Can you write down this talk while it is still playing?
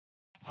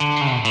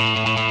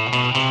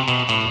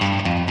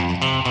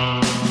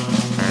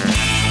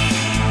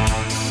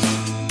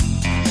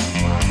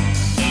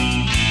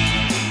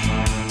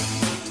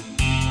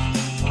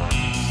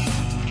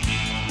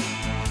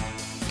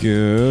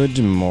Good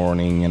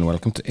morning and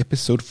welcome to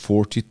episode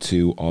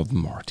 42 of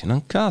Martin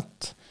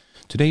Uncut.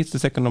 Today is the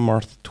 2nd of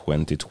March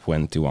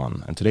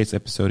 2021 and today's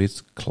episode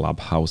is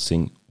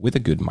Clubhousing with a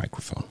good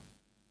microphone.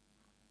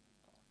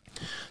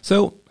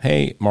 So,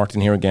 hey,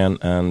 Martin here again,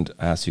 and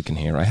as you can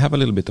hear, I have a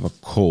little bit of a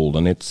cold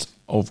and it's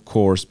of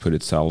course put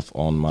itself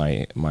on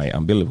my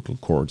umbilical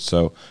cord,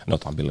 so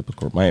not umbilical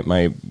cord,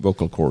 my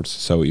vocal cords,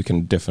 so you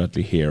can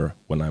definitely hear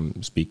when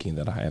I'm speaking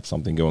that I have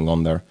something going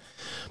on there.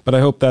 But I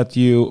hope that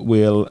you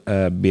will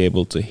be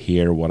able to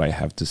hear what I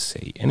have to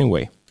say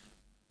anyway.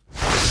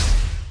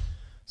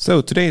 So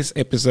today's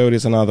episode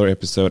is another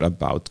episode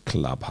about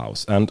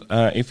Clubhouse. And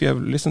if you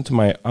have listened to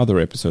my other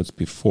episodes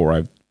before,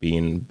 I've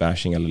been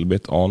bashing a little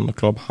bit on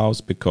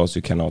Clubhouse because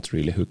you cannot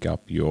really hook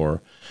up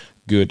your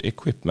good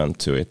equipment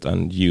to it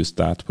and use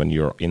that when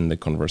you're in the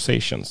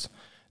conversations.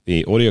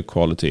 The audio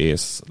quality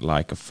is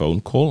like a phone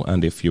call,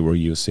 and if you were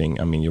using,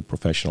 your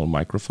professional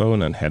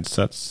microphone and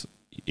headsets,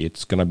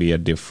 it's going to be a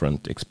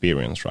different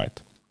experience, right?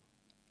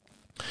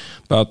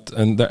 But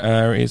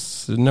there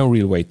is no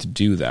real way to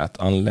do that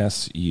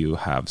unless you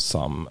have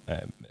some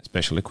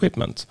special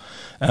equipment.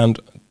 And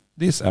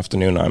this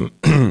afternoon, I'm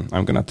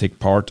going to take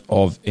part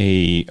of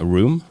a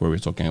room where we're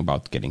talking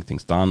about getting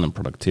things done and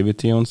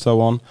productivity and so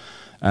on.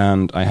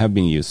 And I have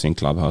been using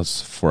Clubhouse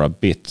for a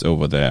bit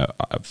over the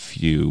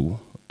few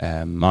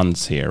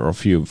months here, or a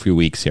few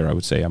weeks here, I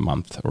would say a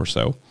month or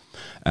so.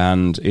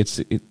 And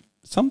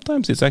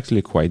sometimes it's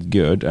actually quite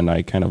good, and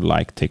I kind of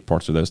take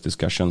parts of those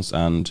discussions.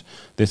 And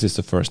this is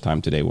the first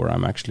time today where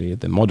I'm actually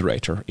the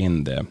moderator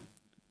in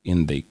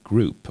the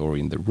group or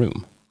in the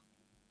room.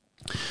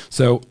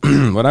 So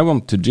what I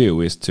want to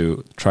do is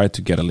to try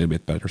to get a little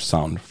bit better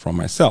sound from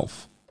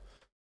myself.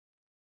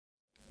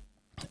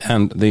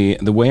 And the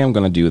way I'm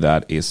going to do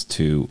that is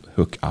to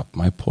hook up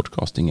my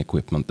podcasting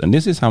equipment. And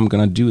this is how I'm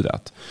going to do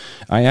that.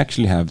 I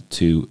actually have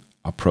two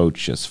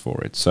approaches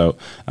for it. So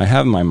I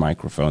have my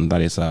microphone,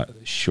 that is a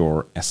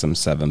Shure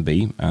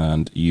SM7B,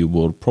 and you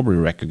will probably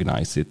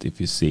recognize it if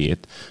you see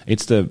it.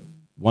 It's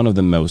one of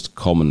the most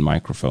common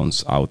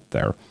microphones out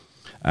there.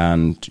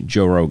 And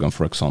Joe Rogan,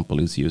 for example,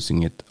 is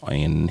using it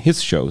in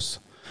his shows.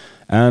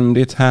 And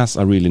it has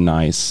a really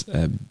nice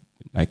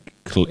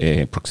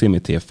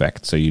proximity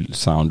effect, so you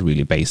sound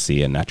really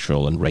bassy and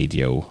natural and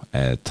radio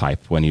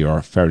type when you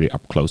are fairly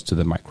up close to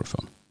the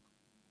microphone.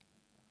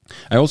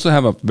 I also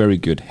have a very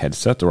good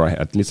headset, or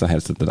at least a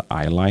headset that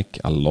I like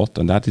a lot,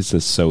 and that is a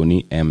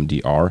Sony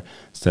MDR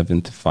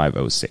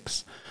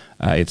 7506.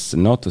 It's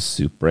not a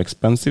super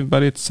expensive,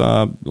 but it's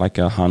like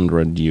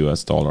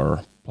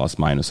 $100 plus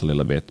minus a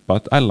little bit,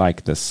 but I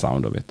like the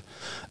sound of it.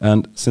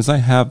 And since I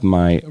have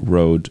my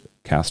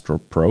Rodecaster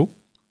Pro,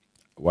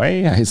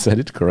 I said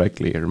it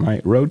correctly here, my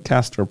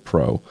Rodecaster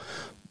Pro,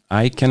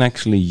 I can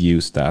actually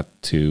use that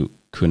to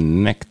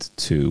connect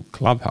to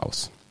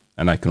Clubhouse.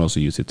 And I can also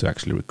use it to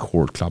actually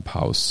record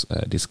Clubhouse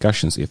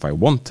discussions if I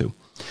want to.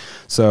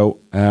 So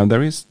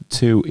there is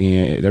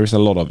a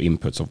lot of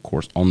inputs, of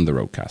course, on the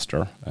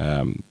Rodecaster,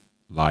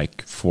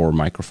 like 4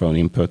 microphone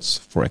inputs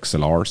for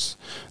XLRs.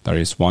 There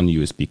is one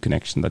USB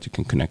connection that you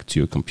can connect to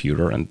your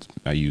computer, and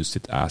I use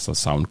it as a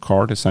sound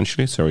card,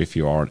 essentially. So if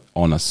you are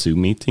on a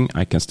Zoom meeting,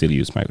 I can still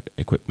use my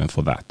equipment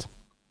for that.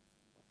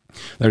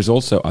 There's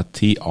also a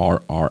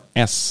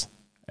TRRS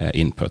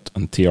input,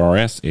 and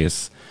TRRS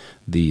is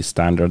the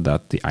standard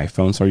that the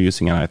iPhones are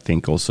using, and I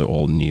think also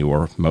all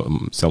newer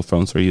cell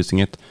phones are using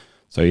it.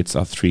 So it's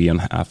a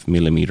 3.5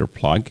 millimeter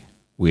plug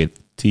with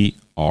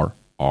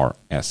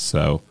TRRS.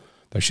 So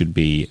there should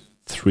be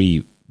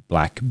 3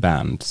 black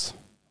bands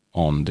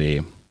on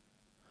the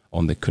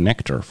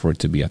connector for it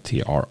to be a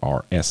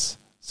TRRS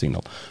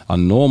signal. A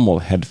normal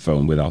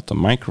headphone without a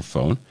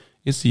microphone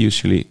is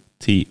usually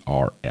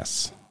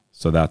TRS.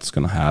 So that's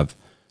going to have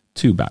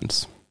 2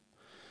 bands.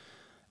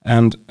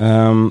 And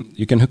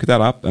you can hook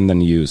that up and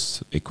then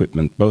use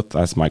equipment both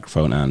as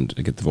microphone and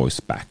get the voice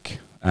back.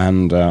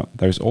 And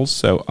there's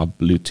also a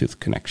Bluetooth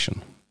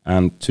connection.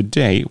 And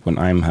today, when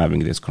I'm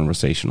having this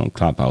conversation on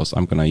Clubhouse,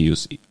 I'm going to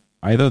use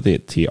either the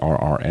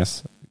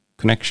TRRS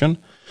connection,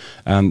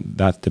 and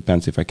that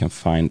depends if I can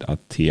find a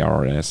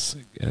TRS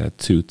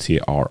to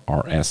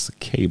TRRS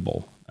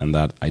cable, and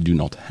that I do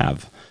not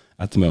have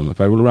at the moment.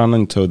 But I will run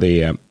into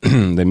the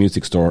the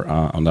music store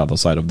on the other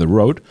side of the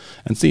road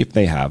and see if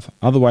they have.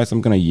 Otherwise, I'm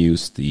going to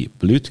use the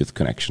Bluetooth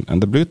connection,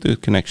 and the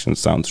Bluetooth connection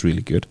sounds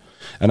really good.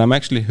 And I'm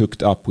actually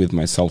hooked up with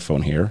my cell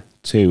phone here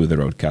to the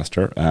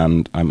Rodecaster,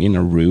 and I'm in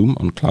a room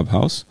on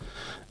Clubhouse.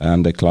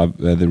 And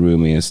the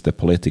room is the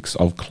politics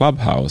of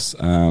Clubhouse.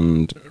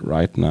 And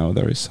right now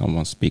there is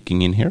someone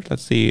speaking in here.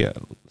 Let's see,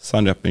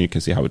 sound up and you can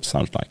see how it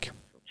sounds like.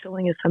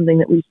 Chilling is something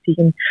that we've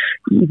seen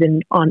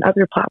even on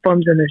other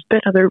platforms, and there's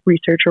been other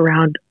research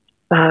around,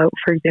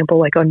 for example,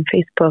 like on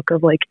Facebook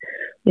of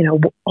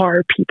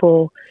are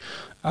people...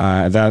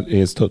 that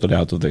is totally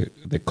out of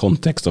the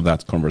context of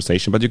that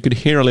conversation, but you could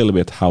hear a little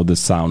bit how the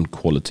sound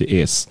quality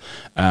is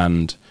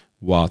and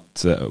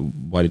what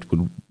it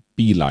would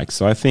be like.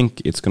 So I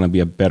think it's going to be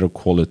a better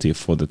quality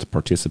for the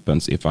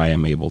participants if I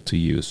am able to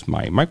use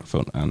my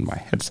microphone and my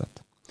headset.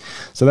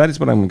 So that is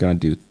what I'm going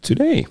to do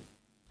today.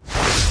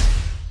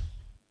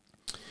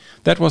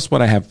 That was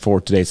what I have for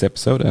today's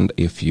episode, and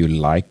if you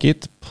like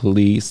it,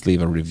 please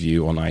leave a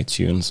review on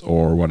iTunes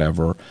or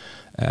whatever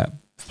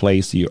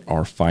place you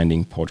are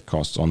finding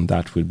podcasts on.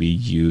 That would be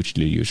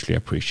hugely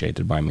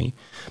appreciated by me.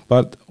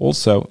 But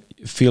also,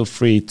 feel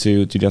free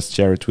to just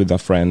share it with a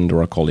friend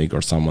or a colleague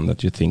or someone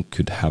that you think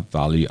could have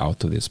value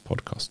out of this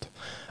podcast.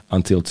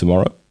 Until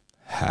tomorrow,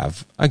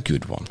 have a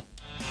good one.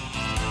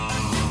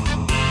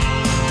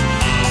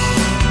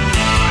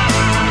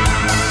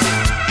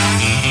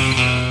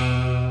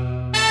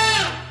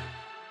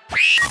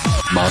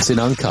 Martin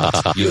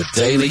Uncut, your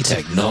daily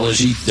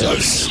technology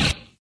dose.